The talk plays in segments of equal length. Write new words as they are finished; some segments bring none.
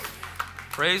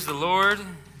Praise the Lord.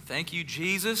 Thank you,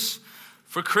 Jesus,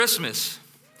 for Christmas.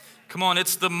 Come on,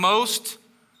 it's the most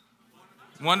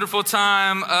wonderful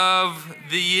time of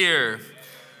the year.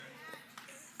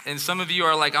 And some of you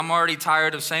are like, I'm already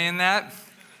tired of saying that.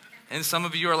 And some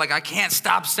of you are like, I can't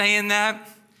stop saying that.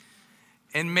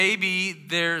 And maybe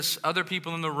there's other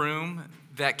people in the room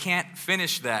that can't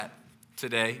finish that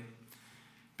today.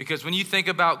 Because when you think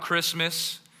about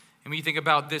Christmas and when you think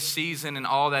about this season and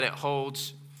all that it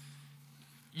holds,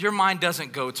 your mind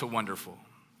doesn't go to wonderful.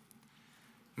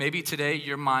 Maybe today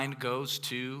your mind goes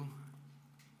to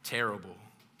terrible.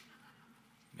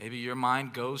 Maybe your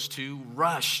mind goes to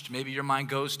rushed. Maybe your mind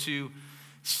goes to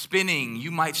spinning.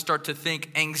 You might start to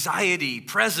think anxiety,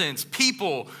 presents,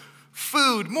 people,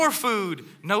 food, more food,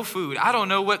 no food. I don't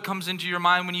know what comes into your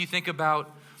mind when you think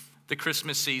about the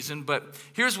Christmas season, but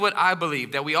here's what I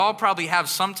believe, that we all probably have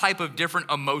some type of different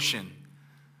emotion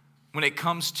when it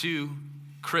comes to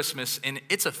Christmas, and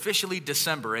it's officially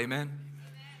December, amen?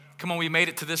 Come on, we made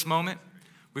it to this moment.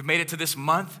 We've made it to this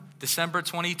month, December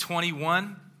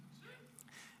 2021.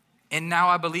 And now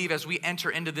I believe as we enter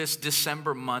into this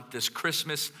December month, this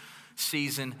Christmas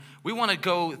season, we want to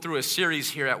go through a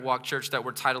series here at Walk Church that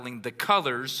we're titling The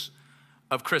Colors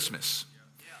of Christmas.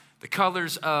 The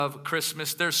colors of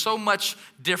Christmas. There's so much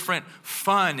different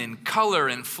fun and color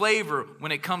and flavor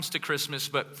when it comes to Christmas.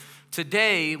 But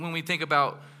today, when we think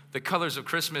about the colors of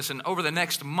Christmas, and over the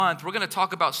next month, we're going to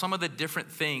talk about some of the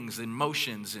different things,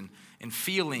 emotions and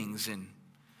feelings and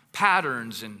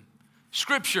patterns and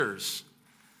scriptures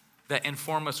that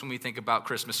inform us when we think about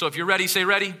Christmas. So if you're ready, say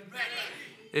ready. Ready.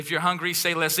 If you're hungry,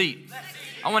 say let's eat. Let's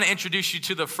eat. I want to introduce you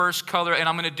to the first color, and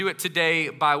I'm going to do it today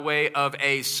by way of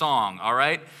a song, all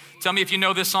right? Tell me if you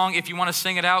know this song. If you want to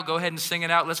sing it out, go ahead and sing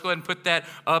it out. Let's go ahead and put that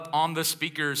up on the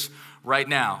speakers right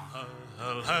now.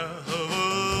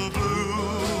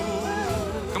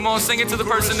 Come on, sing it to the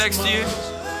person next to you.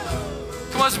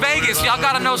 Come on, it's Vegas. Y'all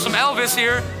got to know some Elvis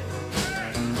here.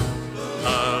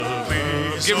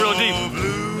 Get real deep.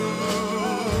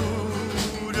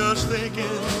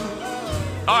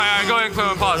 All right, go ahead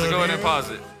and pause it. Go ahead and pause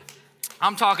it.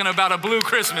 I'm talking about a blue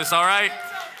Christmas, all right?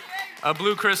 A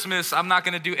blue Christmas. I'm not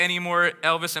going to do any more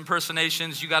Elvis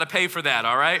impersonations. You got to pay for that,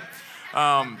 all right?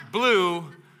 Blue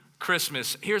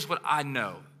Christmas. Here's what I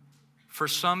know. For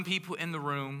some people in the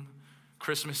room,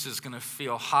 Christmas is going to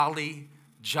feel holly,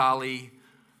 jolly,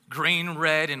 green,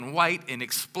 red, and white, and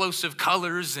explosive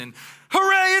colors, and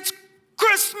hooray, it's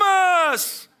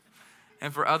Christmas!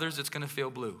 And for others, it's going to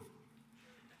feel blue.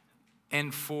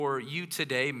 And for you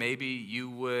today, maybe you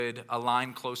would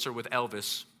align closer with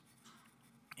Elvis,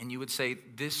 and you would say,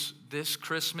 this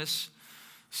Christmas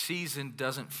season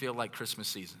doesn't feel like Christmas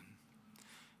season.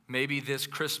 Maybe this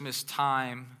Christmas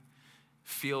time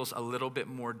feels a little bit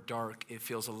more dark. It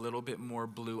feels a little bit more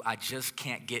blue. I just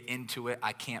can't get into it.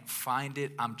 I can't find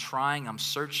it. I'm trying. I'm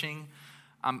searching.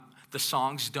 The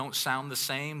songs don't sound the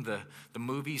same. The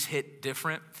movies hit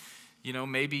different. You know,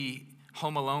 maybe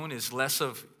Home Alone is less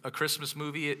of a Christmas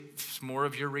movie. It's more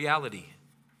of your reality.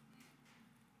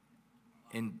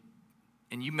 And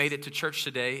you made it to church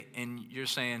today, and you're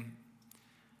saying,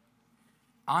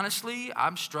 honestly,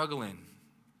 I'm struggling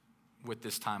with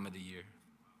this time of the year.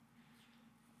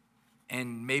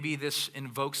 And maybe this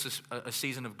invokes a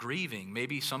season of grieving.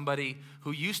 Maybe somebody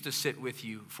who used to sit with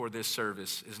you for this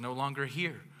service is no longer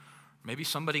here. Maybe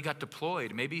somebody got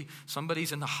deployed. Maybe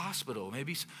somebody's in the hospital.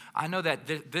 Maybe I know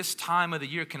that this time of the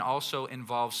year can also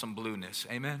involve some blueness.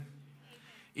 Amen?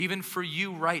 Even for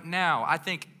you right now, I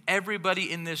think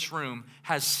everybody in this room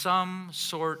has some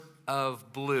sort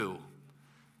of blue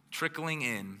trickling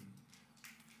in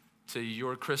to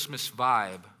your Christmas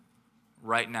vibe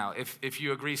right now. If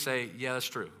you agree, say, yeah, that's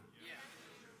true.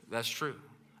 That's true.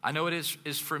 I know it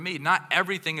is for me. Not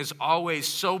everything is always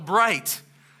so bright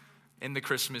in the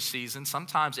Christmas season.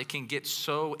 Sometimes it can get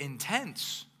so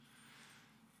intense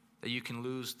that you can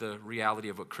lose the reality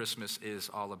of what Christmas is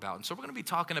all about. And so we're going to be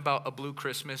talking about a blue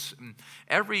Christmas. And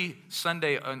every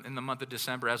Sunday in the month of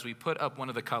December, as we put up one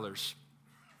of the colors,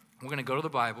 we're going to go to the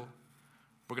Bible.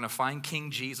 We're going to find King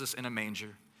Jesus in a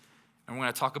manger. And we're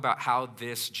going to talk about how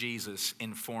this Jesus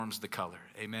informs the color.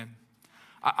 Amen?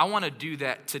 I want to do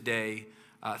that today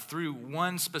through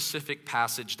one specific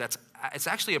passage it's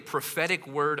actually a prophetic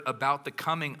word about the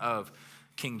coming of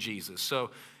King Jesus.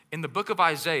 So in the book of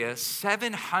Isaiah,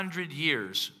 700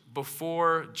 years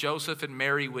before Joseph and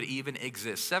Mary would even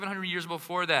exist, 700 years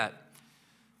before that,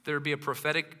 there would be a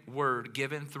prophetic word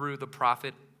given through the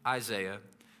prophet Isaiah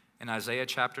in Isaiah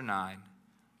chapter 9,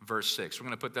 verse 6. We're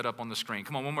going to put that up on the screen.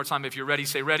 Come on, one more time. If you're ready,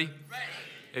 say ready. Ready.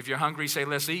 If you're hungry, say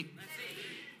let's eat. Let's eat.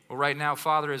 Well, right now,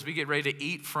 Father, as we get ready to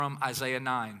eat from Isaiah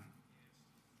 9,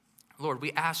 Lord,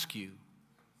 we ask you,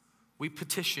 we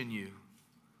petition you,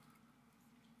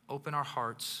 open our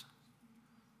hearts,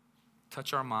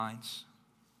 touch our minds,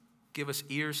 give us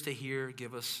ears to hear,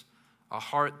 give us a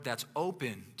heart that's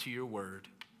open to your word.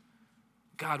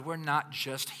 God, we're not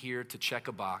just here to check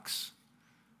a box.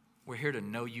 We're here to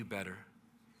know you better.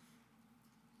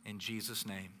 In Jesus'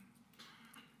 name,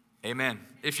 amen.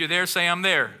 If you're there, say I'm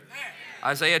there.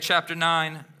 Isaiah chapter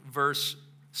 9, verse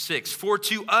 6. For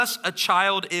to us a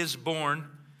child is born,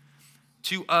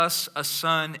 to us a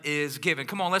son is given.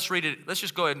 Come on, let's read it. Let's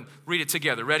just go ahead and read it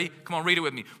together. Ready? Come on, read it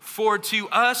with me. For to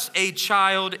us a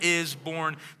child is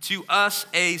born, to us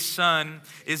a son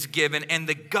is given, and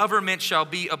the government shall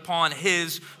be upon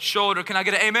his shoulder. Can I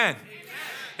get an amen?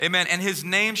 Amen. And his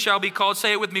name shall be called,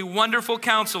 say it with me, Wonderful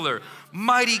Counselor,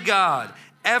 Mighty God,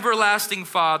 Everlasting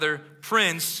Father,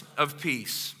 Prince of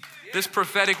Peace. This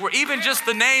prophetic word, even just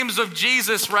the names of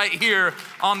Jesus right here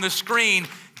on the screen,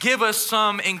 give us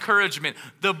some encouragement.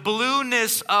 The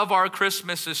blueness of our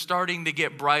Christmas is starting to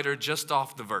get brighter just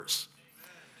off the verse.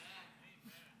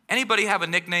 Anybody have a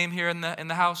nickname here in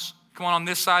the house? Come on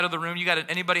this side of the room.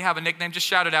 Anybody have a nickname? Just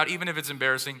shout it out, even if it's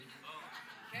embarrassing.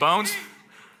 Bones?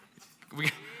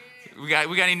 We got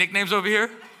any nicknames over here?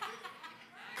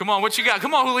 Come on, what you got?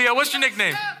 Come on, Julio, what's your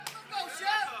nickname?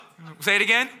 Say it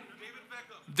again.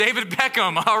 David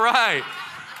Beckham. All right.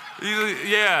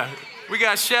 Yeah. We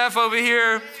got Chef over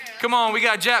here. Come on, we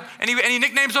got Jap. Any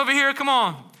nicknames over here? Come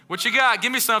on. What you got?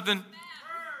 Give me something.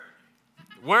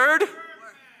 Word?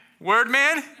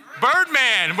 Wordman?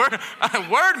 Birdman.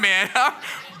 Wordman.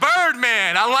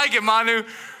 Birdman. I like it, Manu.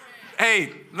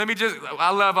 Hey,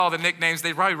 I love all the nicknames.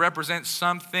 They probably represent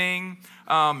something.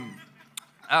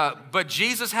 But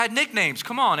Jesus had nicknames.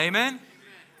 Come on, amen?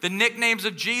 The nicknames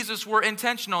of Jesus were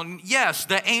intentional. Yes,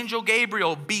 the angel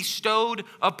Gabriel bestowed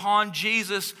upon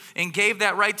Jesus and gave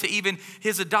that right to even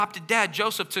his adopted dad,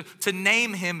 Joseph, to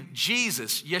name him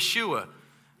Jesus, Yeshua,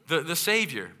 the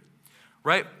Savior,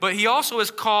 right? But he also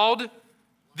is called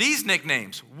these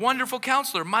nicknames: Wonderful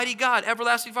Counselor, Mighty God,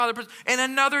 Everlasting Father. And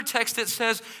another text that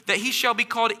says that he shall be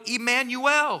called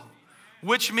Emmanuel,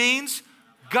 which means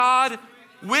God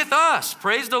with us.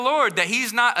 Praise the Lord that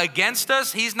he's not against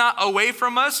us. He's not away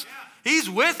from us. He's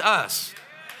with us.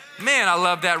 Man, I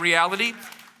love that reality.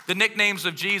 The nicknames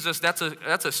of Jesus, that's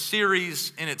a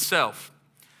series in itself.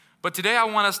 But today I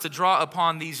want us to draw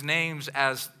upon these names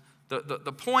as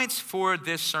the points for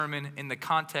this sermon in the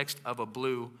context of a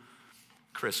blue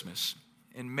Christmas.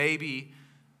 And maybe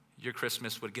your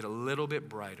Christmas would get a little bit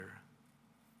brighter,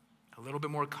 a little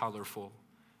bit more colorful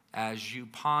as you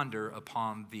ponder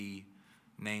upon the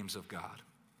names of God.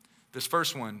 This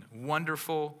first one,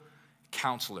 Wonderful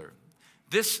Counselor.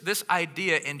 This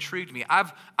idea intrigued me.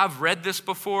 I've read this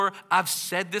before. I've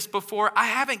said this before. I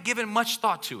haven't given much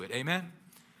thought to it. Amen.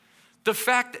 The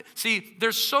fact that, see,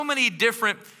 there's so many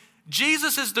different,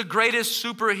 Jesus is the greatest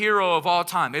superhero of all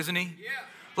time, isn't he? Yeah.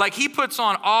 Like he puts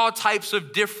on all types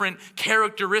of different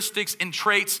characteristics and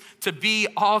traits to be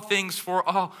all things for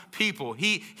all people.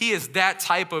 He is that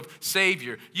type of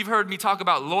Savior. You've heard me talk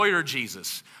about Lawyer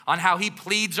Jesus, on how he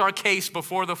pleads our case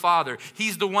before the Father.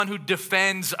 He's the one who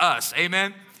defends us.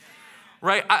 Amen?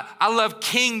 Right? I love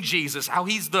King Jesus, how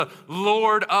he's the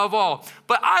Lord of all.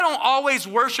 But I don't always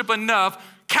worship enough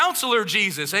Counselor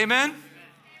Jesus. Amen?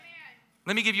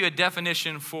 Let me give you a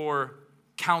definition for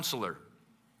counselor.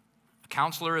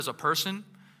 Counselor is a person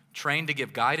trained to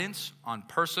give guidance on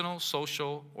personal,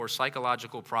 social, or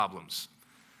psychological problems.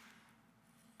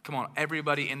 Come on,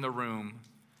 everybody in the room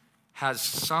has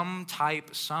some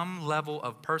level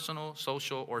of personal,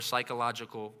 social, or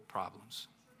psychological problems.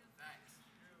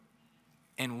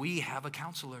 And we have a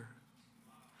counselor.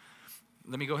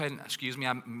 Let me go ahead and, excuse me,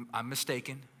 I'm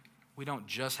mistaken. We don't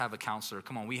just have a counselor.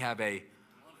 Come on, we have a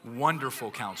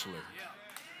wonderful counselor.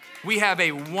 We have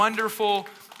a wonderful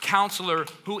counselor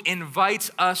who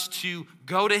invites us to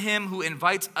go to him, who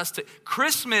invites us to.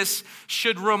 Christmas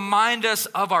should remind us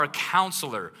of our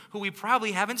counselor, who we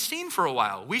probably haven't seen for a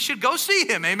while. We should go see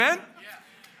him, amen? Yeah.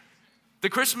 The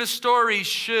Christmas story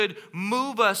should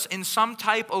move us in some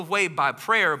type of way by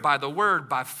prayer, by the word,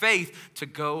 by faith, to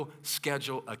go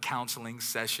schedule a counseling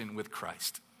session with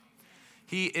Christ.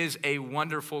 He is a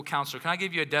wonderful counselor. Can I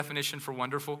give you a definition for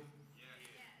wonderful?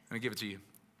 Let me give it to you.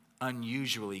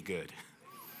 Unusually good.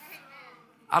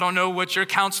 I don't know what your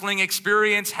counseling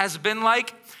experience has been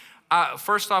like.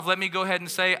 First off, let me go ahead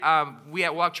and say we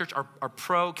at Walk Church are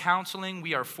pro counseling.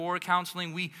 We are for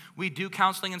counseling. We do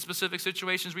counseling in specific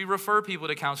situations. We refer people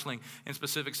to counseling in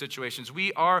specific situations.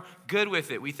 We are good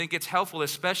with it. We think it's helpful,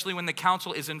 especially when the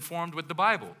counsel is informed with the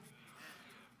Bible.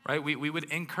 Right? We would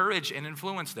encourage and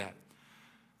influence that.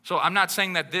 So I'm not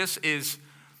saying that this is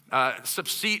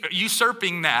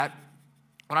usurping that.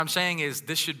 What I'm saying is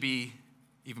this should be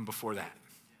even before that.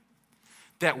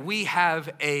 That we have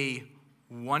a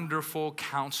wonderful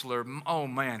counselor. Oh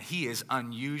man, he is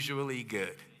unusually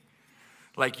good.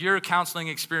 Like your counseling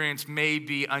experience may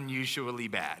be unusually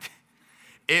bad.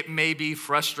 It may be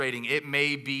frustrating. It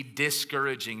may be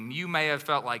discouraging. You may have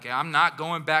felt like, I'm not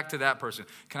going back to that person.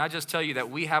 Can I just tell you that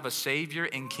we have a Savior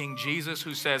in King Jesus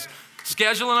who says,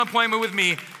 schedule an appointment with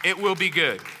me. It will be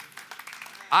good.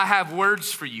 I have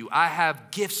words for you. I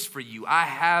have gifts for you. I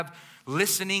have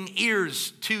listening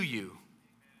ears to you.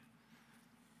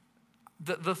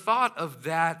 The thought of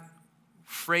that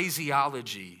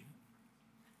phraseology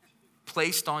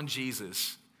placed on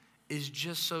Jesus is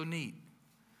just so neat.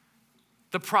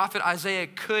 The prophet Isaiah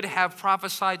could have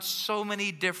prophesied so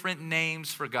many different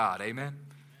names for God, amen?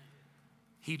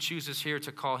 He chooses here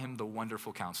to call him the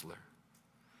Wonderful Counselor.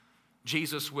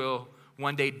 Jesus will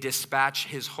one day dispatch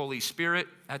his Holy Spirit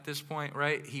at this point,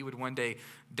 right? He would one day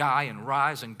die and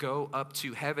rise and go up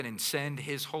to heaven and send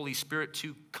his Holy Spirit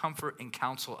to comfort and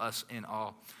counsel us in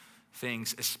all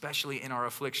things, especially in our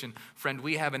affliction. Friend,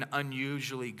 we have an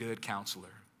unusually good counselor.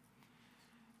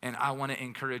 And I want to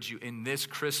encourage you in this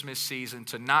Christmas season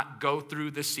to not go through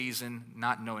the season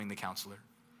not knowing the counselor.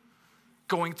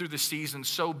 Going through the season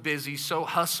so busy, so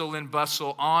hustle and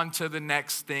bustle, on to the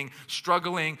next thing,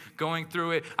 struggling, going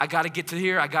through it. I got to get to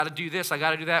here. I got to do this. I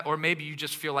got to do that. Or maybe you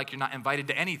just feel like you're not invited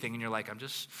to anything and you're like, I'm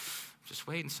just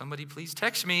waiting. Somebody please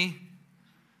text me.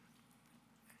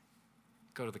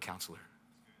 Go to the counselor.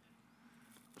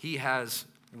 He has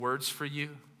words for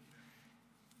you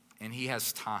and he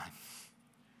has time.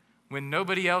 When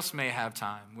nobody else may have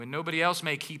time, when nobody else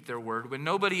may keep their word, when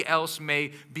nobody else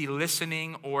may be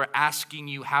listening or asking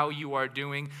you how you are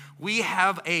doing, we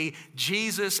have a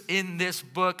Jesus in this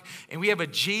book, and we have a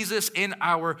Jesus in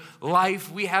our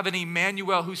life. We have an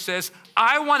Emmanuel who says,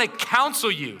 I want to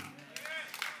counsel you.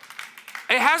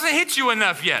 It hasn't hit you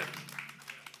enough yet.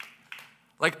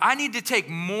 Like, I need to take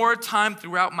more time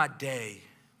throughout my day.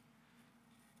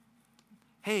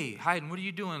 Hey, Hayden, what are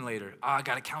you doing later? Oh, I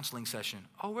got a counseling session.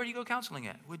 Oh, where do you go counseling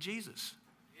at? With Jesus.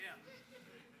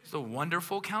 He's a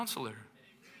wonderful counselor.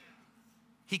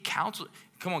 He counsels.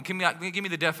 Come on, give me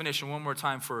the definition one more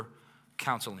time for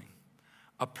counseling.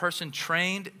 A person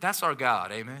trained, that's our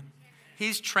God, amen?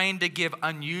 He's trained to give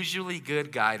unusually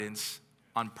good guidance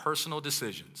on personal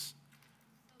decisions.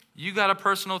 You got a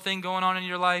personal thing going on in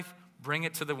your life, bring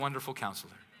it to the wonderful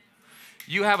counselor.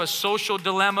 You have a social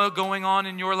dilemma going on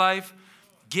in your life,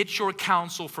 get your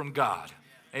counsel from God,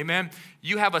 amen?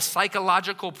 You have a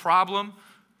psychological problem,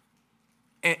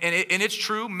 and it's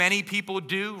true, many people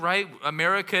do, right?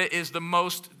 America is the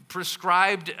most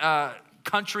prescribed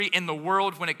country in the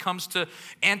world when it comes to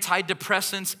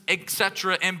antidepressants,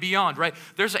 etc., and beyond, right?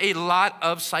 There's a lot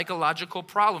of psychological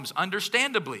problems,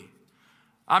 understandably.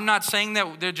 I'm not saying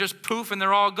that they're just poof and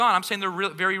they're all gone. I'm saying they're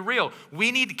very real.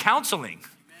 We need counseling.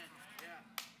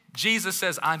 Jesus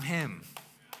says, I'm him.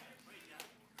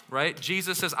 Right?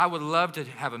 Jesus says, I would love to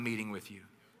have a meeting with you.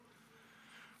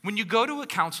 When you go to a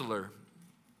counselor,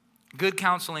 good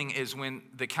counseling is when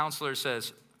the counselor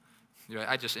says,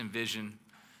 I just envision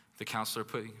the counselor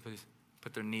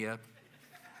put their knee up,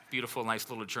 beautiful, nice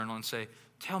little journal, and say,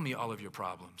 tell me all of your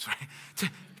problems,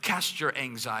 right? Cast your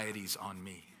anxieties on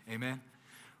me, amen?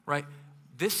 Right?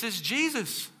 This is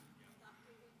Jesus.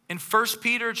 In 1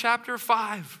 Peter chapter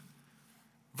 5,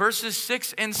 verses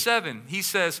 6 and 7, he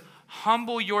says,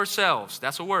 humble yourselves.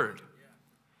 That's a word.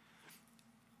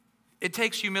 It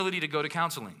takes humility to go to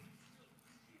counseling.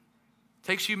 It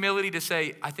takes humility to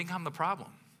say, I think I'm the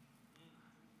problem.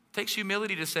 It takes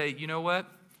humility to say, you know what?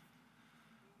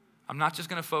 I'm not just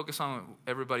going to focus on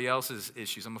everybody else's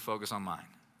issues. I'm going to focus on mine.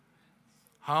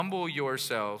 Humble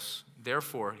yourselves.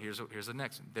 Therefore, here's the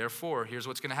next one. Therefore, here's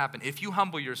what's going to happen. If you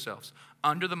humble yourselves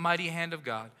under the mighty hand of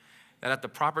God, that at the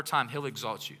proper time, he'll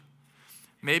exalt you.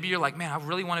 Maybe you're like, man, I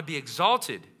really want to be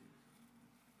exalted.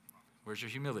 Where's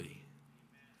your humility?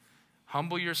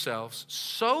 Humble yourselves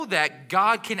so that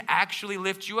God can actually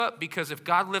lift you up. Because if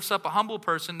God lifts up a humble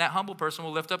person, that humble person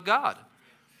will lift up God.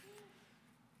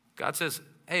 God says,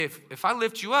 hey, if I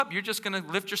lift you up, you're just going to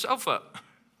lift yourself up.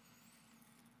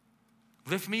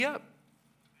 Lift me up.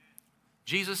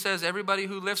 Jesus says, everybody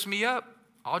who lifts me up,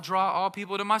 I'll draw all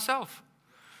people to myself.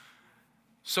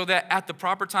 So that at the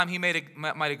proper time, he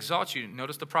might exalt you.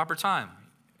 Notice the proper time.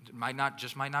 It might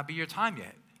not be your time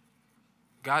yet.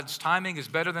 God's timing is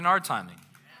better than our timing.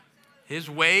 His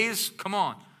ways, come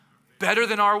on, better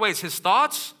than our ways. His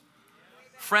thoughts,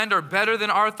 friend, are better than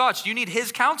our thoughts. You need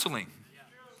his counseling.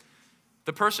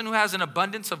 The person who has an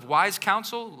abundance of wise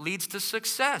counsel leads to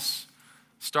success.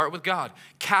 Start with God.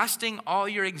 Casting all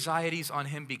your anxieties on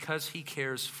him because he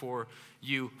cares for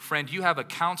you. Friend, you have a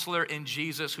counselor in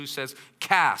Jesus who says,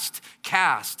 cast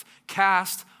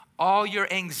all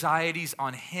your anxieties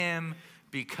on him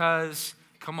because,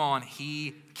 come on,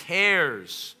 he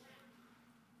cares.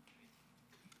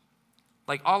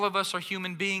 Like all of us are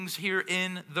human beings here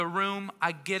in the room.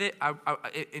 I get it.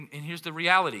 And here's the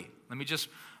reality.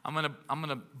 I'm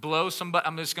gonna blow somebody.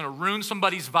 I'm just gonna ruin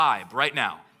somebody's vibe right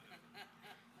now.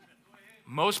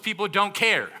 Most people don't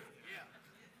care.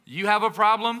 You have a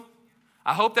problem?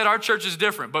 I hope that our church is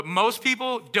different, but most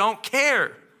people don't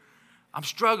care. I'm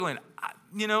struggling.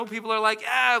 People are like,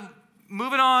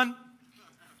 moving on.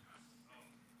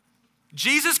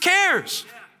 Jesus cares.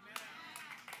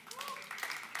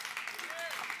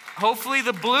 Hopefully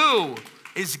the blue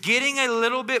is getting a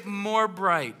little bit more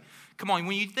bright. Come on,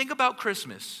 when you think about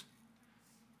Christmas,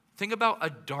 think about a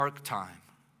dark time.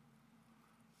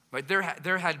 Right?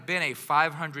 There had been a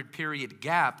 500 period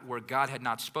gap where God had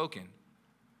not spoken.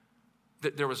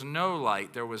 There was no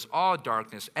light. There was all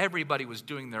darkness. Everybody was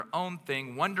doing their own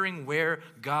thing, wondering where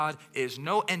God is.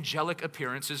 No angelic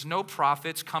appearances, no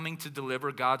prophets coming to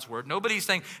deliver God's word. Nobody's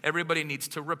saying everybody needs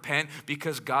to repent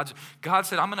because God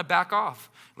said, I'm going to back off.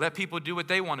 Let people do what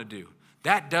they want to do.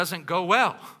 That doesn't go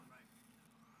well.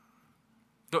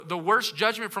 The worst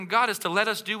judgment from God is to let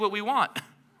us do what we want.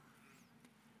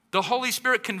 The Holy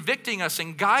Spirit convicting us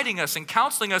and guiding us and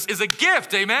counseling us is a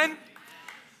gift, amen?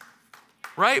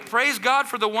 Right? Praise God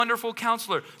for the wonderful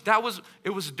counselor.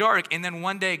 It was dark, and then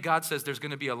one day God says there's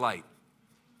going to be a light.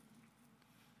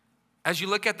 As you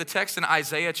look at the text in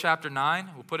Isaiah chapter 9,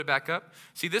 we'll put it back up.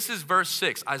 See, this is verse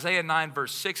 6. Isaiah 9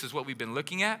 verse 6 is what we've been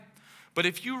looking at. But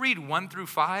if you read 1 through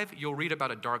 5, you'll read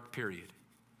about a dark period.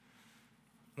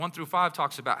 1 through 5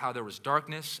 talks about how there was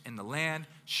darkness in the land,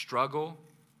 struggle,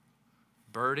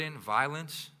 burden,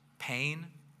 violence, pain,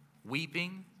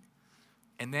 weeping.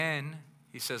 And then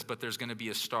he says, but there's going to be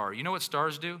a star. You know what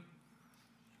stars do?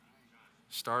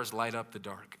 Stars light up the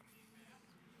dark.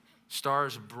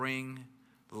 Stars bring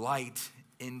light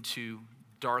into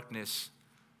darkness.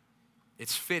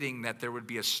 It's fitting that there would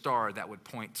be a star that would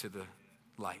point to the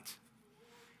light.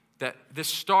 That this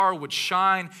star would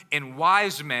shine, and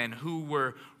wise men who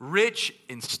were rich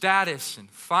in status and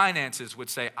finances would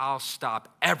say, I'll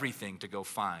stop everything to go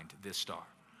find this star.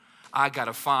 I got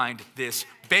to find this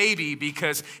baby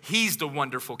because he's the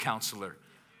wonderful counselor.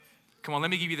 Come on,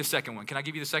 let me give you the second one. Can I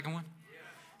give you the second one?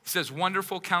 It says,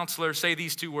 wonderful counselor. Say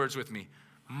these two words with me.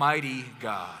 Mighty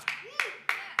God.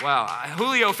 Wow,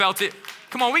 Julio felt it.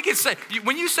 Come on, we can say,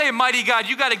 when you say mighty God,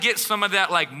 you got to get some of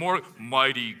that like more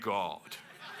mighty God.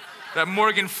 That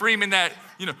Morgan Freeman,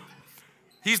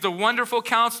 he's the wonderful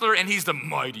counselor and he's the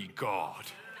mighty God.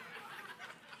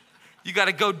 You got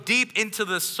to go deep into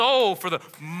the soul for the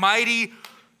mighty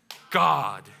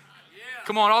God.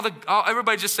 Come on,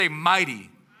 everybody just say mighty.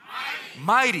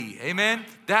 Mighty, amen?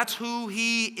 That's who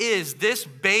he is. This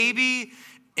baby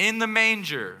in the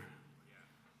manger.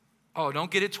 Oh,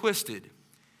 don't get it twisted.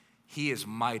 He is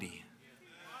mighty.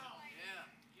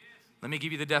 Let me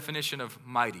give you the definition of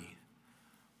mighty.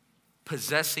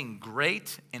 Possessing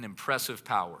great and impressive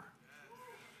power.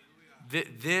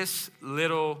 This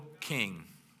little king,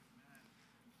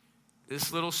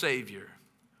 this little Savior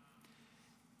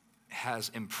has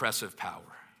impressive power.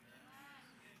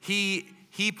 He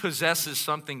possesses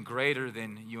something greater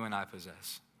than you and I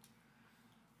possess.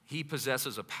 He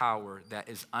possesses a power that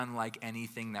is unlike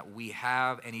anything that we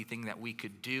have, anything that we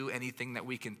could do, anything that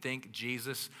we can think.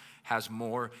 Jesus has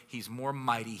more. He's more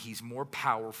mighty. He's more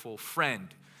powerful.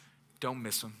 Friend, don't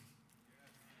miss him.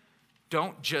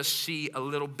 Don't just see a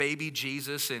little baby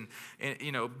Jesus and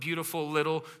beautiful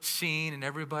little scene and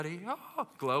everybody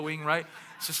glowing, right?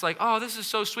 It's just like, oh, this is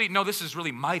so sweet. No, this is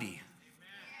really mighty.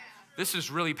 This is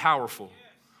really powerful.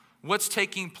 What's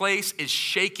taking place is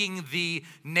shaking the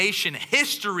nation.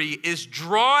 History is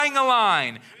drawing a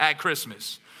line at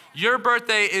Christmas. Your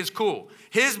birthday is cool.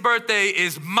 His birthday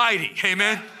is mighty,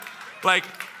 amen? Like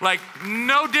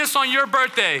no diss on your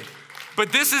birthday,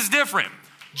 but this is different.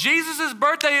 Jesus'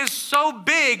 birthday is so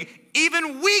big,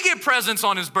 even we get presents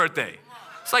on his birthday.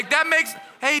 It's like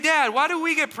hey Dad, why do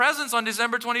we get presents on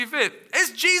December 25th?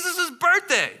 It's Jesus'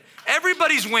 birthday.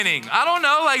 Everybody's winning. I don't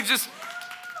know,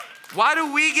 why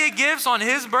do we get gifts on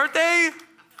his birthday?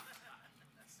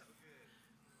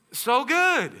 So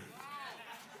good.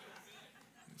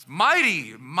 It's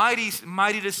mighty, mighty,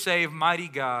 mighty to save, mighty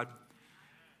God.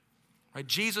 Right?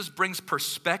 Jesus brings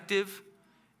perspective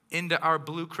into our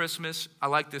blue Christmas. I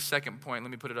like this second point.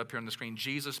 Let me put it up here on the screen.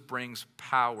 Jesus brings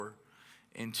power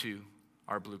into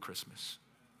our blue Christmas.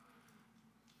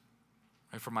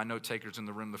 Right, for my note takers in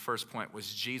the room, the first point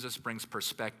was Jesus brings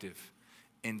perspective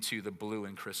into the blue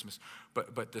in Christmas.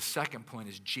 But the second point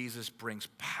is Jesus brings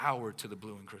power to the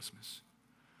blue in Christmas.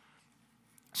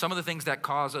 Some of the things that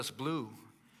cause us blue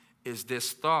is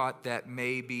this thought that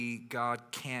maybe God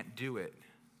can't do it.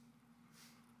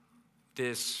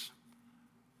 This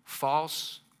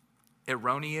false,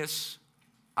 erroneous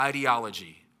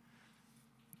ideology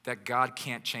that God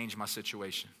can't change my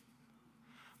situation.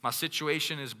 My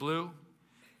situation is blue,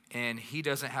 and he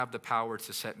doesn't have the power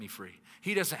to set me free.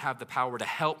 He doesn't have the power to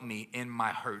help me in my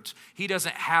hurts. He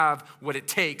doesn't have what it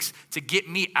takes to get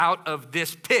me out of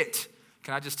this pit.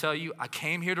 Can I just tell you, I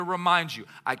came here to remind you.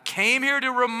 I came here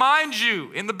to remind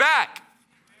you in the back,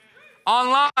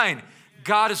 online,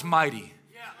 God is mighty.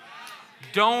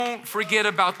 Don't forget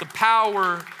about the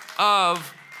power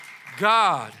of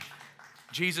God.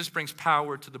 Jesus brings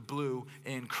power to the blue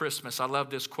in Christmas. I love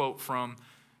this quote from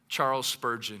Charles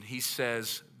Spurgeon. He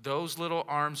says, "Those little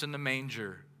arms in the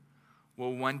manger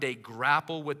will one day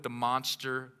grapple with the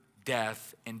monster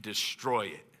death and destroy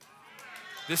it."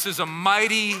 This is a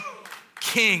mighty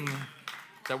king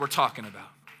that we're talking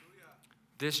about.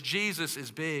 This Jesus is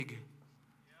big.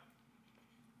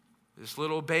 This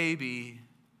little baby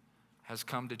has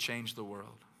come to change the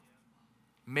world.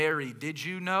 Mary, did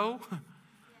you know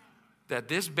that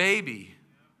this baby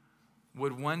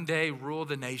would one day rule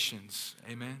the nations?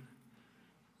 Amen.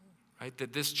 Right?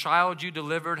 That this child you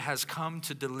delivered has come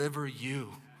to deliver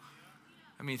you.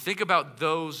 I mean, think about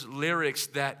those lyrics,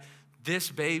 that this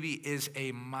baby is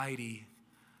a mighty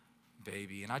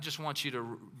baby. And I just want you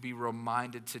to be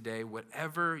reminded today,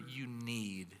 whatever you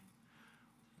need,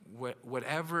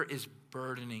 whatever is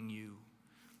burdening you,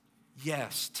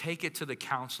 yes, take it to the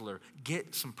counselor.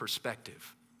 Get some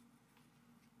perspective.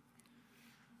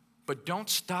 But don't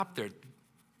stop there.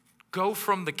 Go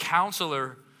from the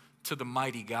counselor to the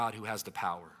mighty God who has the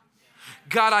power.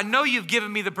 God, I know you've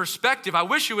given me the perspective. I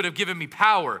wish you would have given me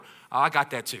power. Oh, I got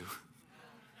that too.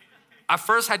 I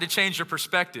first had to change your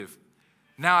perspective.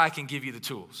 Now I can give you the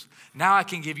tools. Now I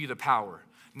can give you the power.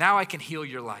 Now I can heal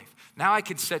your life. Now I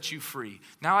can set you free.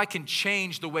 Now I can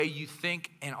change the way you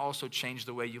think and also change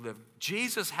the way you live.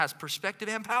 Jesus has perspective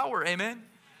and power, amen?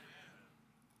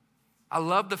 I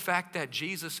love the fact that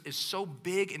Jesus is so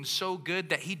big and so good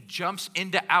that he jumps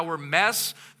into our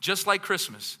mess just like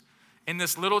Christmas. In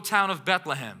this little town of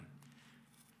Bethlehem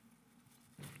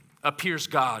appears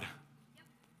God.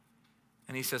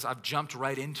 And he says, I've jumped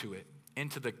right into it,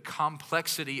 into the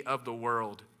complexity of the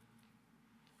world.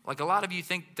 Like a lot of you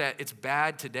think that it's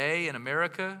bad today in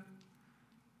America.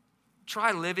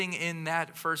 Try living in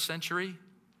that first century,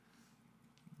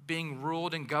 being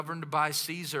ruled and governed by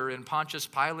Caesar and Pontius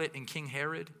Pilate and King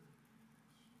Herod.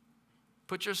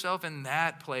 Put yourself in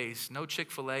that place. No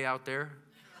Chick-fil-A out there.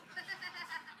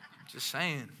 Just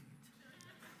saying.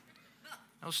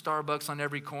 No Starbucks on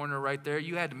every corner right there.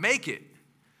 You had to make it.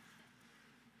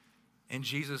 And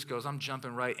Jesus goes, I'm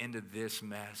jumping right into this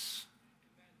mess.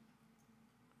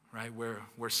 Right,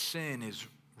 where sin is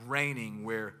reigning,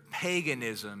 where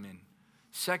paganism and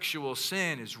sexual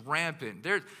sin is rampant.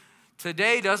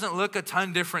 Today doesn't look a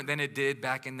ton different than it did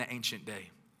back in the ancient day.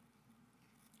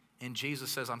 And Jesus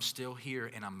says, I'm still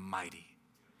here and I'm mighty.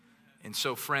 And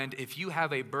so, friend, if you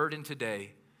have a burden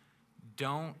today,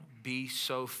 don't be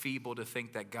so feeble to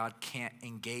think that God can't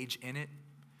engage in it.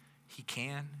 He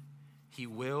can. He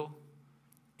will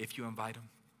if you invite him.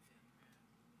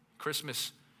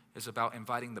 Christmas is about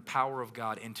inviting the power of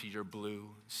God into your blue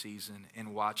season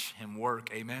and watch him work.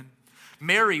 Amen.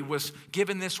 Mary was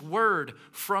given this word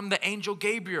from the angel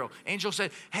Gabriel. Angel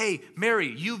said, hey, Mary,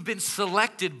 you've been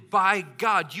selected by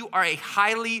God. You are a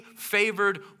highly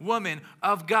favored woman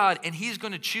of God, and he's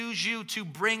going to choose you to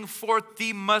bring forth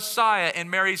the Messiah.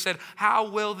 And Mary said, how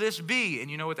will this be?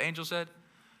 And you know what the angel said?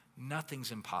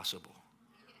 Nothing's impossible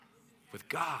with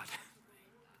God.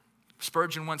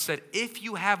 Spurgeon once said, if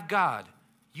you have God,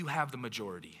 you have the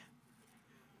majority.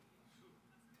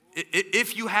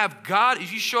 If you have God,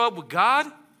 if you show up with God,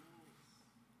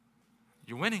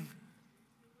 you're winning.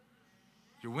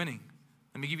 You're winning.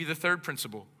 Let me give you the third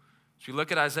principle. As we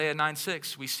look at Isaiah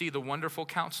 9:6, we see the wonderful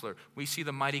counselor. We see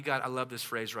the mighty God. I love this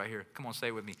phrase right here. Come on, say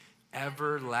it with me.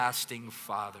 Everlasting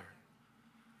Father.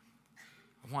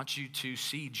 I want you to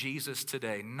see Jesus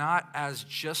today, not as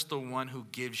just the one who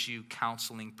gives you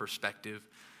counseling perspective.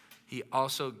 He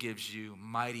also gives you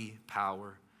mighty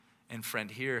power. And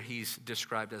friend, here he's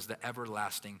described as the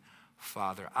everlasting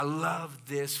Father. I love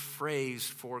this phrase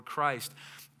for Christ.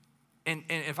 And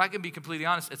if I can be completely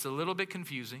honest, it's a little bit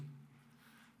confusing.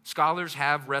 Scholars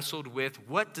have wrestled with,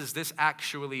 what does this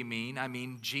actually mean? I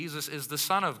mean, Jesus is the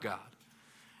Son of God.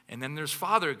 And then there's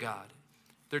Father God.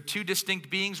 They're two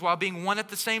distinct beings while being one at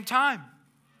the same time.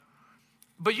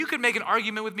 But you could make an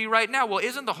argument with me right now. Well,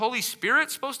 isn't the Holy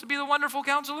Spirit supposed to be the wonderful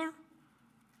counselor?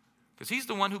 Because he's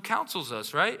the one who counsels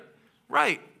us, right?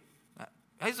 Right.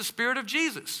 He's the Spirit of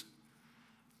Jesus.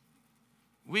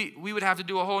 We would have to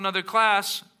do a whole nother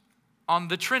class on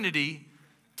the Trinity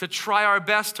to try our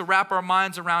best to wrap our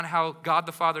minds around how God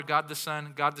the Father, God the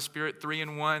Son, God the Spirit, 3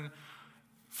 in 1,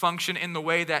 function in the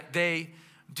way that they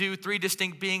do, 3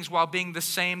 distinct beings while being the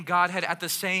same Godhead at the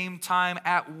same time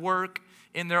at work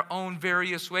in their own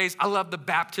various ways. I love the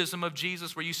baptism of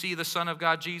Jesus where you see the Son of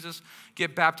God, Jesus,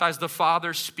 get baptized. The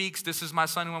Father speaks, "This is my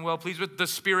Son who I'm well pleased with." The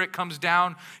Spirit comes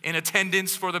down in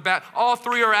attendance for the baptism. All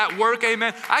 3 are at work,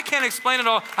 amen. I can't explain it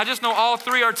all. I just know all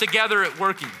 3 are together at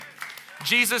working.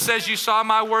 Jesus says, "You saw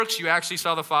my works, you actually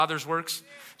saw the Father's works."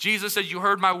 Jesus says, "You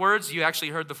heard my words, you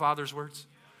actually heard the Father's words."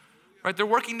 Right? They're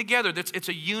working together. It's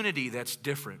a unity that's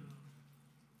different.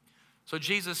 So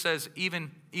Jesus says,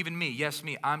 even me, yes,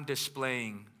 me, I'm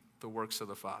displaying the works of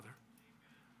the Father.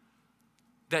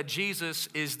 That Jesus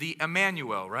is the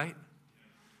Emmanuel, right?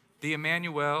 The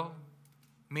Emmanuel,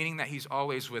 meaning that he's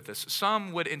always with us.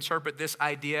 Some would interpret this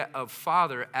idea of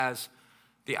Father as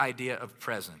the idea of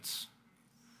presence.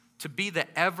 To be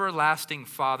the everlasting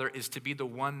Father is to be the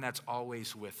one that's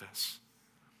always with us.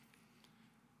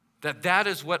 That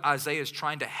is what Isaiah is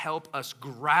trying to help us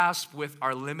grasp with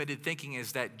our limited thinking,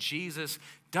 is that Jesus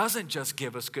doesn't just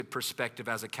give us good perspective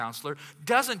as a counselor,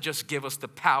 doesn't just give us the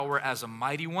power as a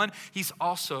mighty one, he's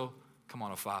also,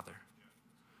 a Father.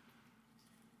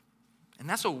 And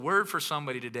that's a word for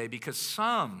somebody today, because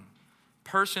some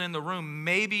person in the room,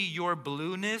 maybe your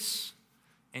blueness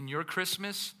in your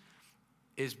Christmas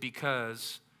is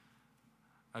because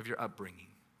of your upbringing.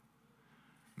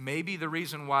 Maybe the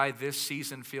reason why this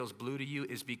season feels blue to you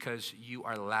is because you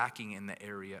are lacking in the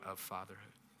area of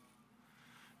fatherhood.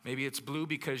 Maybe it's blue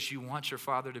because you want your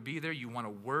father to be there. You want a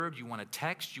word, you want a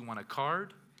text, you want a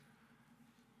card.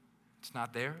 It's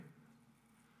not there.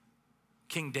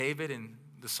 King David in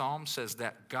the Psalm says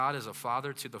that God is a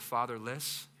father to the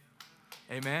fatherless.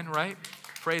 Amen, right?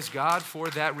 Praise God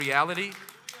for that reality.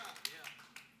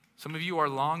 Some of you are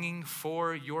longing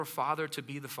for your father to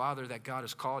be the father that God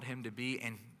has called him to be,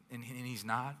 and he's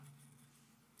not.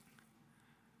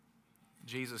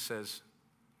 Jesus says,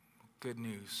 good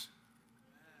news,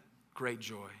 great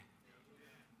joy.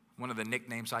 One of the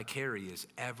nicknames I carry is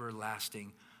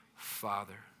Everlasting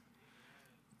Father.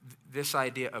 This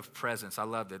idea of presence, I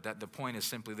love that the point is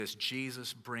simply this: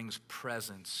 Jesus brings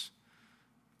presence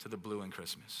to the blue in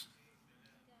Christmas.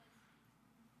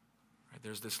 Right?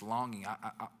 There's this longing.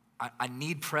 I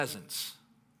need presence.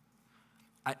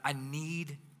 I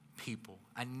need people.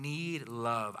 I need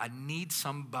love. I need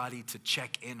somebody to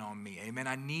check in on me. Amen.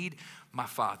 I need my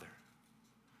Father.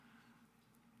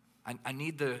 I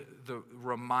need the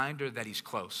reminder that he's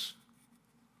close.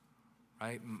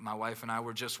 Right? My wife and I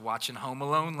were just watching Home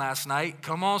Alone last night.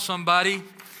 Come on, somebody.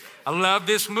 I love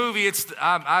this movie.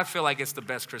 I feel like it's the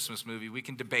best Christmas movie. We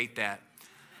can debate that.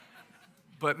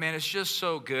 But man, it's just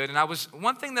so good. And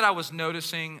one thing that I was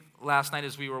noticing last night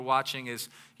as we were watching is,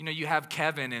 you have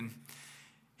Kevin, and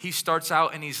he starts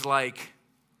out and he's like,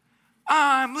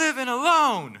 "I'm living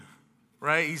alone,"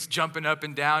 right? He's jumping up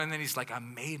and down, and then he's like, "I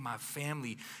made my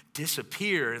family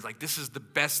disappear. It's like, this is the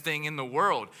best thing in the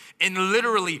world." And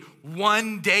literally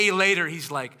one day later, he's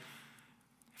like,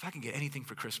 "If I can get anything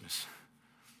for Christmas,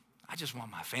 I just want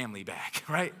my family back,"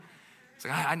 right? It's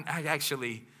like, I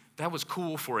actually, that was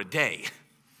cool for a day.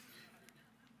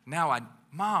 Now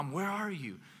Mom, where are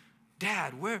you?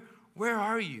 Dad, where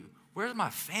are you? Where's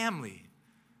my family?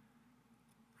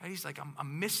 Right? He's like,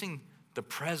 I'm missing the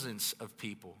presence of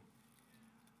people.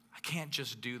 I can't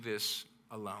just do this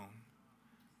alone.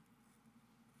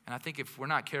 And I think if we're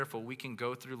not careful, we can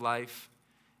go through life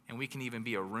and we can even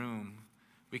be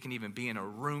in a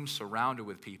room surrounded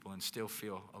with people and still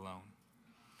feel alone.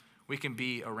 We can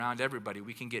be around everybody.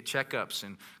 We can get checkups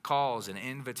and calls and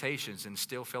invitations and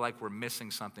still feel like we're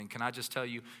missing something. Can I just tell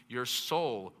you, your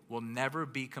soul will never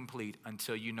be complete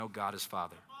until you know God is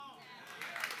Father.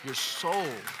 Your soul,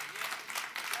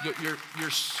 your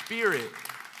spirit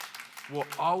will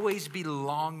always be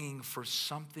longing for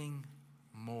something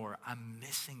more. I'm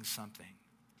missing something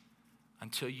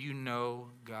until you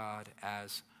know God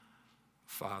as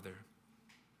Father.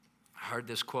 I heard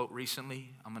this quote recently.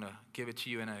 I'm going to give it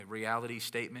to you in a reality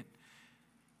statement.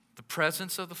 The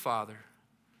presence of the Father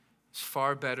is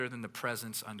far better than the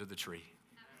presence under the tree.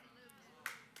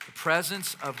 The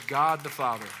presence of God the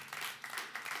Father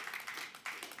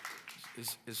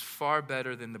is far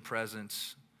better than the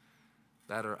presence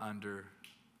that are under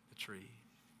the tree.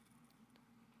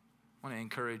 I want to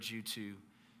encourage you to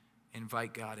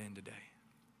Invite God in today.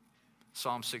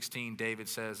 Psalm 16, David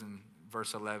says in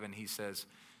verse 11, he says,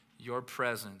 your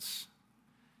presence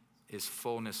is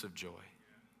fullness of joy.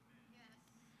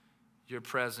 Your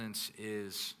presence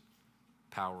is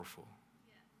powerful.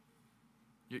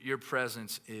 Your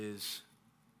presence is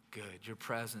good. Your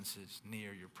presence is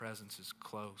near. Your presence is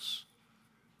close.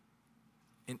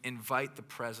 Invite the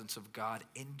presence of God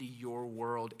into your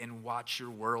world and watch your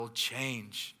world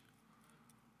change.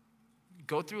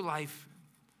 Go through life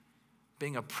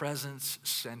being a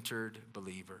presence-centered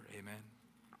believer. Amen.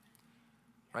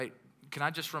 Right? Can I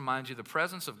just remind you, the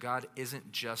presence of God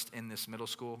isn't just in this middle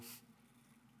school.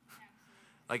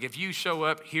 Like if you show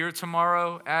up here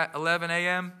tomorrow at 11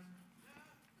 a.m.,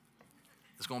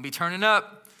 it's going to be turning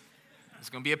up. There's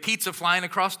going to be a pizza flying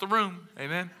across the room.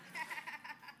 Amen.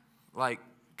 Like,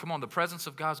 come on, the presence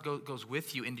of God goes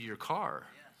with you into your car.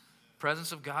 The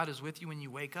presence of God is with you when you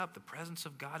wake up. The presence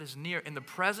of God is near. And the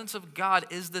presence of God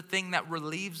is the thing that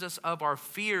relieves us of our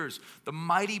fears. The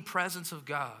mighty presence of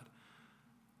God.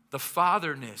 The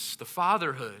fatherness, the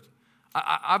fatherhood.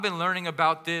 I've been learning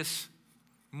about this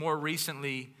more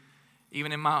recently,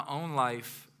 even in my own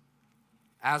life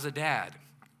as a dad.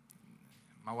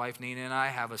 My wife Nina and I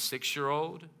have a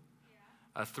 6-year-old,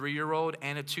 a 3-year-old,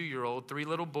 and a 2-year-old. 3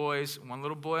 little boys, 1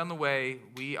 little boy on the way.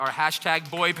 We are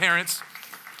 #boy parents.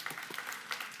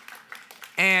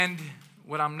 And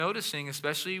what I'm noticing,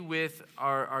 especially with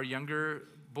our younger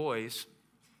boys,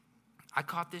 I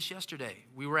caught this yesterday.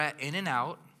 We were at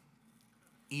In-N-Out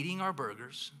eating our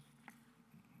burgers.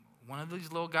 One of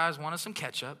these little guys wanted some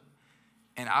ketchup,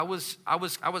 and I was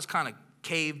kind of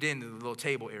caved into the little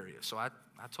table area. So I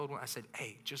told him, I said,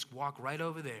 hey, just walk right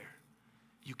over there.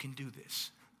 You can do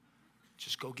this.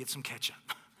 Just go get some ketchup.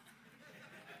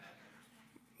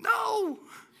 No,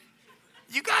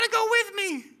 you got to go with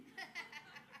me.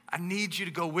 I need you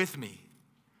to go with me.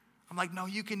 I'm like, no,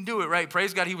 you can do it, right?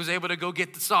 Praise God, he was able to go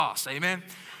get the sauce, amen?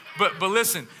 But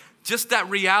listen, just that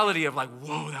reality of like,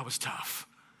 whoa, that was tough.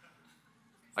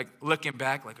 Like looking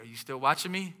back, like, are you still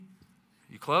watching me?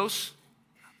 You close?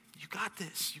 You got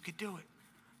this, you can do it.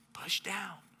 Push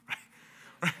down,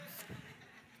 right?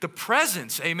 The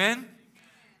presence, amen?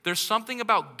 There's something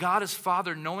about God as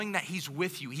Father knowing that he's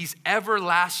with you. He's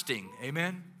everlasting,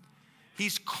 amen?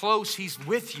 He's close, he's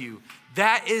with you.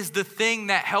 That is the thing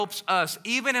that helps us,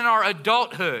 even in our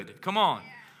adulthood, come on,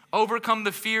 overcome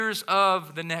the fears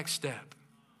of the next step.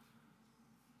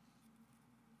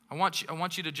 I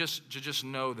want you to just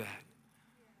know that.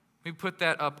 Let me put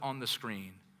that up on the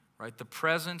screen, right? The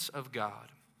presence of God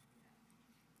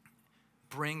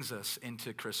brings us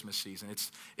into Christmas season.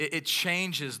 It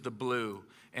changes the blue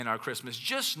in our Christmas.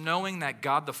 Just knowing that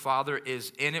God the Father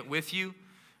is in it with you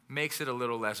makes it a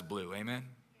little less blue, amen?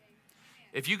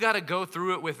 If you got to go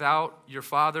through it without your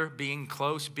Father being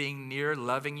close, being near,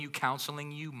 loving you,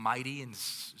 counseling you, mighty and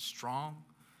strong,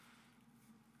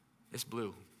 it's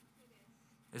blue.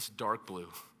 It's dark blue.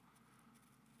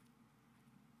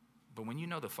 But when you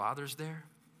know the Father's there,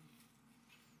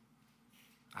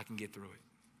 I can get through it.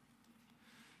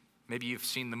 Maybe you've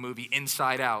seen the movie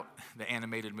Inside Out, the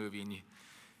animated movie, and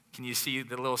can you see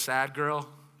the little sad girl?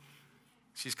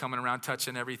 She's coming around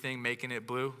touching everything, making it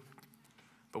blue.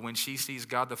 But when she sees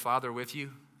God the Father with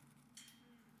you,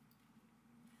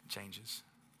 it changes.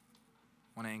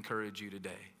 I want to encourage you today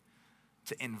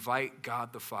to invite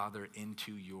God the Father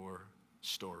into your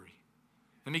story.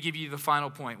 Let me give you the final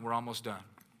point. We're almost done.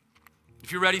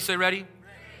 If you're ready, say ready. Ready.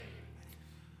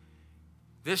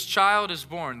 This child is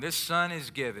born. This son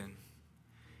is given.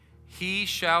 He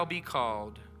shall be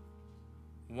called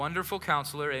Wonderful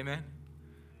Counselor, amen,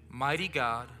 Mighty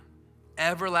God,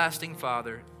 Everlasting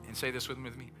Father, and say this with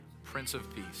me, Prince of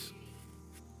Peace.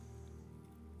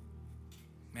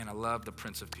 Man, I love the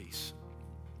Prince of Peace.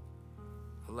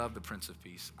 I love the Prince of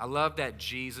Peace. I love that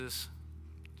Jesus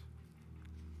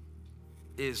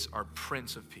is our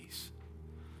Prince of Peace.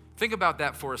 Think about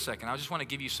that for a second. I just want to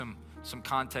give you some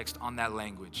context on that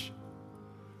language.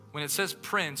 When it says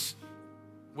prince,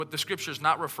 what the scripture is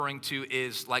not referring to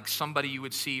is like somebody you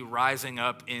would see rising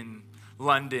up in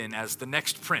London as the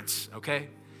next prince, okay?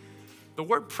 The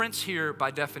word prince here,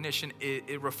 by definition,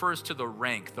 it refers to the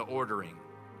rank, the ordering.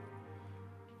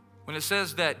 When it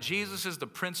says that Jesus is the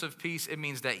Prince of Peace, it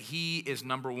means that he is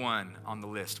number one on the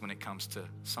list when it comes to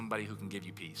somebody who can give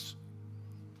you peace.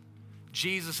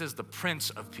 Jesus is the Prince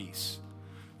of Peace.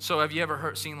 So have you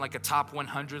ever seen like a top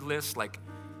 100 list, like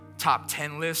top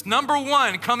 10 list? Number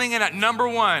one, coming in at number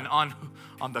one on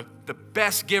the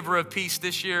best giver of peace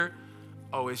this year,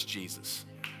 oh, it's Jesus.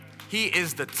 He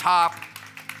is the top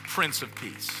Prince of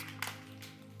Peace.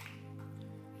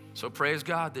 So praise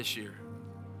God this year.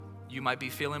 You might be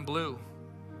feeling blue.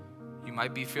 You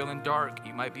might be feeling dark.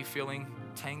 You might be feeling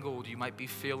tangled. You might be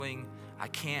feeling, I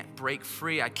can't break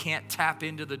free. I can't tap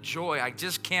into the joy. I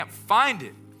just can't find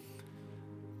it.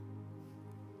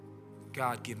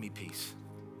 God, give me peace.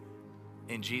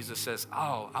 And Jesus says,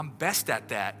 oh, I'm best at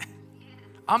that.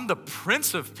 I'm the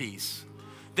Prince of Peace.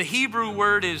 The Hebrew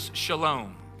word is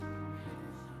shalom.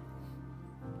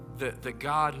 The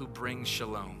God who brings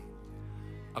shalom.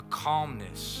 A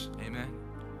calmness, amen?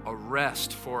 A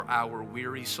rest for our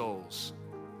weary souls.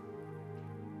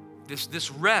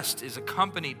 This rest is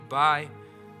accompanied by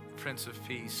Prince of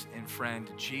Peace. And friend,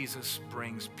 Jesus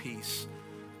brings peace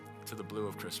to the blue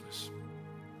of Christmas.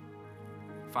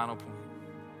 Final point.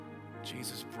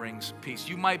 Jesus brings peace.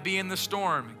 You might be in the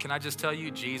storm. Can I just tell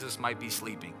you, Jesus might be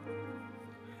sleeping.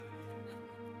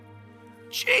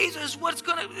 Jesus,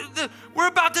 we're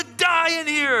about to die in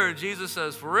here. Jesus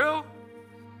says, for real?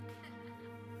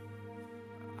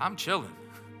 I'm chilling.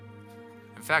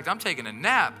 In fact, I'm taking a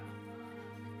nap.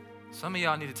 Some of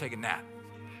y'all need to take a nap.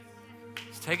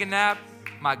 Just take a nap.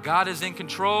 My God is in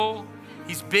control.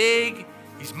 He's big.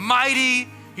 He's mighty.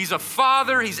 He's a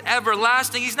father. He's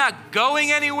everlasting. He's not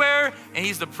going anywhere. And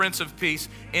he's the Prince of Peace.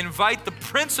 Invite the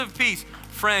Prince of Peace.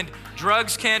 Friend,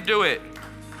 drugs can't do it.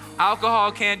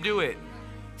 Alcohol can't do it.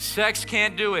 Sex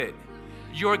can't do it.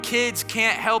 Your kids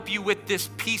can't help you with this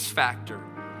peace factor.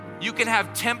 You can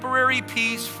have temporary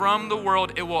peace from the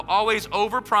world. It will always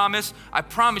overpromise. I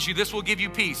promise you, this will give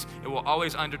you peace. It will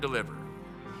always underdeliver.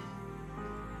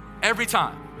 Every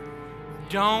time.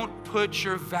 Don't put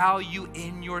your value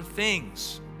in your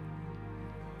things.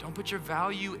 Don't put your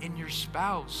value in your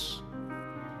spouse.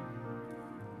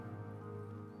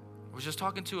 I was just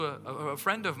talking to a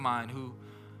friend of mine who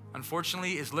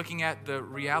unfortunately is looking at the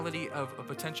reality of a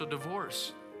potential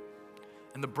divorce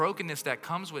and the brokenness that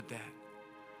comes with that.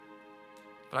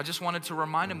 But I just wanted to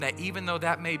remind him that even though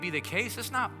that may be the case,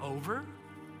 it's not over.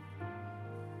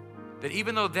 That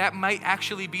even though that might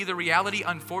actually be the reality,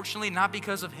 unfortunately, not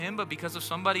because of him, but because of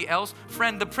somebody else,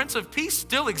 friend, the Prince of Peace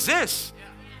still exists.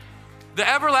 The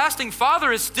everlasting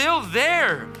Father is still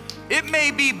there. It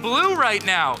may be blue right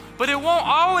now, but it won't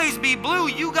always be blue.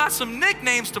 You got some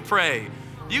nicknames to pray.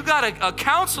 You got a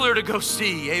counselor to go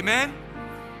see, amen?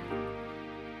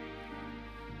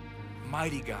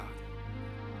 Mighty God,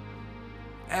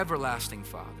 everlasting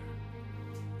Father,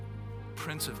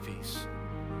 Prince of Peace.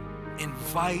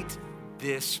 Invite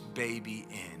this baby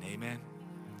in, amen?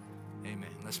 Amen.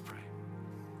 Let's pray.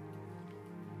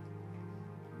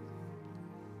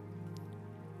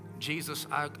 Jesus,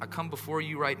 I come before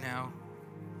you right now.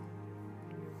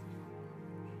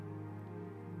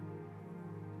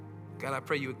 God, I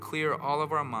pray you would clear all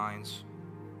of our minds,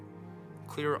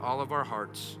 clear all of our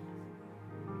hearts.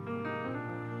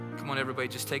 Come on, everybody,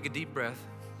 just take a deep breath.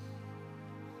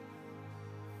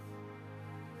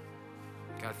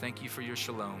 God, thank you for your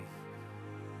shalom.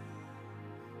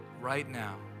 Right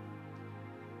now,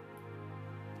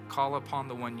 call upon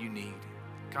the one you need.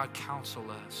 God, counsel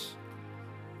us.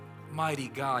 Mighty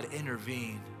God,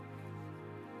 intervene.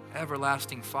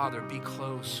 Everlasting Father, be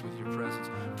close with your presence.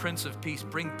 Prince of Peace,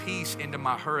 bring peace into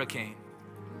my hurricane.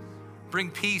 Bring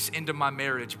peace into my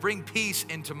marriage. Bring peace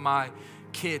into my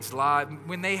kids' lives.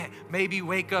 When they maybe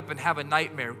wake up and have a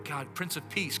nightmare, God, Prince of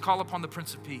Peace, call upon the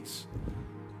Prince of Peace.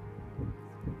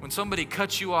 When somebody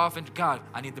cuts you off and God,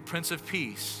 I need the Prince of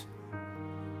Peace.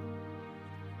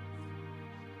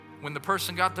 When the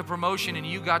person got the promotion and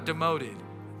you got demoted,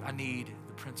 I need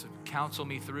the Prince of Peace. Counsel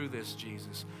me through this,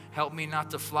 Jesus. Help me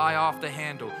not to fly off the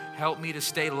handle. Help me to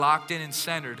stay locked in and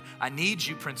centered. I need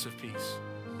you, Prince of Peace.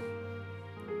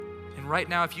 And right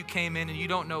now, if you came in and you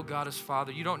don't know God as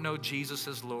Father, you don't know Jesus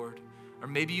as Lord, or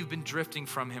maybe you've been drifting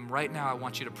from him, right now I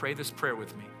want you to pray this prayer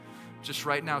with me. Just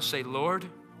right now say, Lord,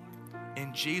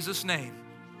 in Jesus' name,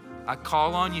 I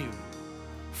call on you.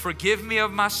 Forgive me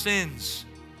of my sins.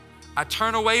 I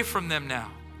turn away from them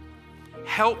now.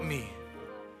 Help me.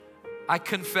 I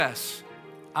confess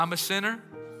I'm a sinner.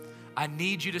 I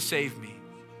need you to save me.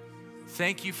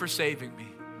 Thank you for saving me.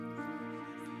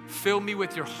 Fill me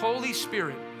with your Holy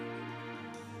Spirit.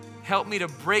 Help me to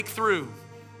break through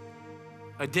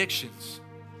addictions,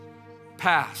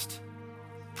 past,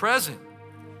 present,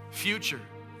 future.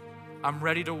 I'm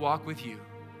ready to walk with you.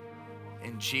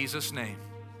 In Jesus' name,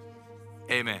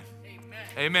 amen.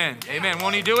 Amen. Amen.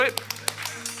 Won't he do it?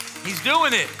 He's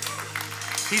doing it.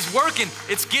 He's working.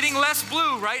 It's getting less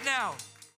blue right now.